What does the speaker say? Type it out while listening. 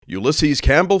Ulysses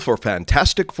Campbell for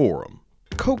Fantastic Forum.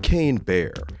 Cocaine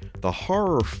Bear, the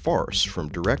horror farce from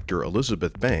director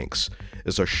Elizabeth Banks,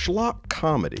 is a schlock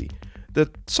comedy that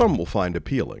some will find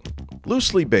appealing.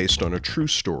 Loosely based on a true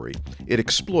story, it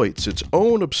exploits its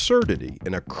own absurdity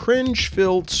in a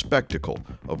cringe-filled spectacle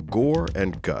of gore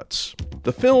and guts.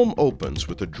 The film opens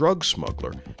with a drug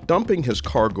smuggler dumping his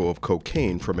cargo of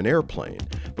cocaine from an airplane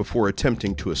before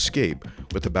attempting to escape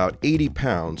with about 80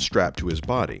 pounds strapped to his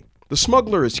body. The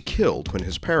smuggler is killed when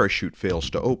his parachute fails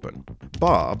to open.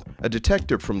 Bob, a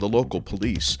detective from the local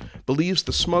police, believes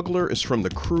the smuggler is from the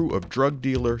crew of drug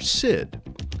dealer Sid.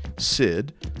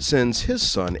 Sid sends his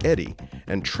son Eddie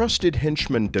and trusted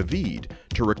henchman David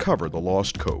to recover the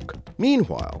lost coke.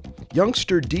 Meanwhile,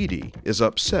 youngster Dee Dee is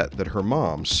upset that her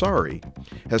mom, Sari,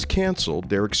 has canceled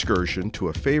their excursion to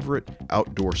a favorite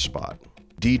outdoor spot.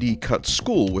 Dee Dee cuts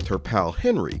school with her pal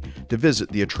Henry to visit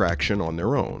the attraction on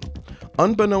their own.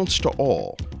 Unbeknownst to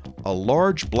all, a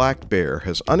large black bear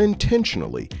has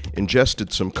unintentionally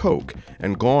ingested some coke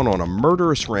and gone on a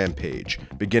murderous rampage,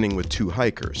 beginning with two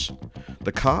hikers.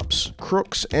 The cops,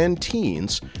 crooks, and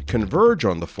teens converge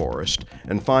on the forest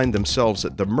and find themselves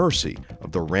at the mercy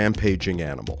of the rampaging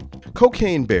animal.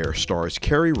 Cocaine Bear stars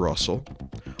Kerry Russell,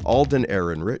 Alden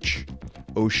Ehrenreich,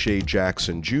 O'Shea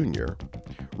Jackson Jr.,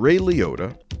 Ray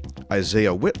Liotta,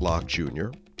 Isaiah Whitlock Jr.,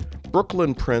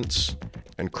 Brooklyn Prince,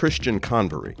 and Christian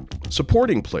Convery.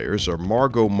 Supporting players are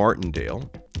Margot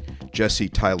Martindale, Jesse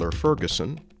Tyler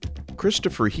Ferguson,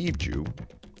 Christopher Heavju,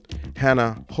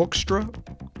 Hannah Hoekstra,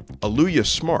 Aluya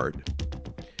Smart,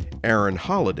 Aaron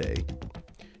Holiday,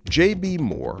 J.B.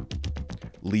 Moore,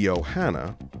 Leo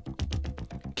Hanna,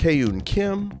 Keun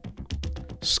Kim,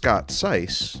 Scott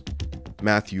Seiss,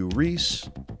 Matthew Reese,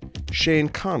 Shane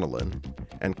Connellan,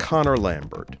 and Connor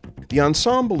Lambert. The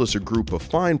ensemble is a group of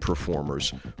fine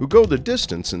performers who go the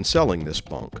distance in selling this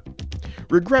bunk.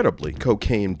 Regrettably,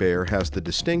 Cocaine Bear has the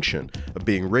distinction of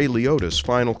being Ray Liotta's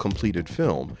final completed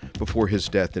film before his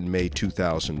death in May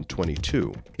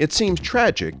 2022. It seems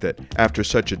tragic that after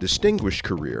such a distinguished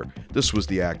career, this was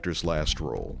the actor's last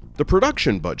role. The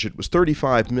production budget was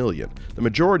 $35 million, the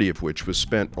majority of which was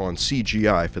spent on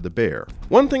CGI for the bear.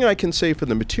 One thing I can say for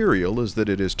the material is that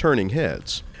it is turning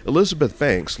heads. Elizabeth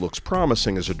Banks looks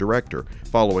promising as a director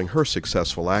following her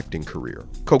successful acting career.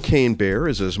 Cocaine Bear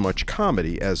is as much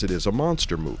comedy as it is a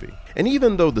monster movie. And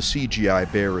even though the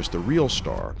CGI bear is the real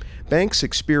star, Banks'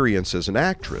 experience as an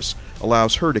actress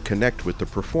allows her to connect with the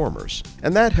performers.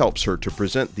 And that helps her to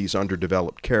present these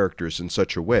underdeveloped characters in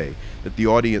such a way that the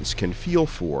audience can feel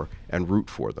for and root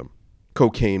for them.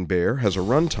 Cocaine Bear has a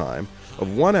runtime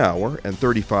of 1 hour and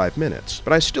 35 minutes,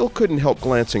 but I still couldn't help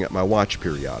glancing at my watch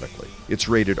periodically. It's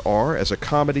rated R as a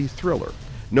comedy thriller.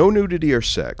 No nudity or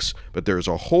sex, but there's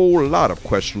a whole lot of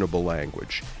questionable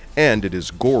language, and it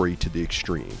is gory to the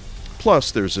extreme.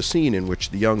 Plus, there's a scene in which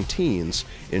the young teens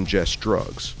ingest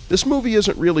drugs. This movie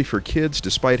isn't really for kids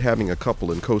despite having a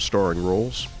couple in co-starring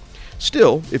roles.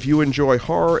 Still, if you enjoy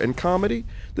horror and comedy,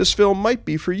 this film might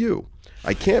be for you.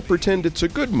 I can't pretend it's a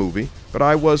good movie, but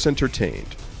I was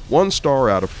entertained. 1 star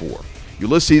out of 4.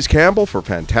 Ulysses Campbell for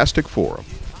Fantastic Forum.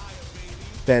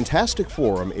 Fantastic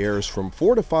Forum airs from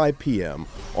 4 to 5 p.m.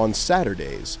 on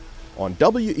Saturdays on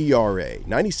WERA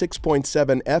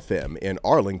 96.7 FM in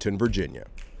Arlington, Virginia.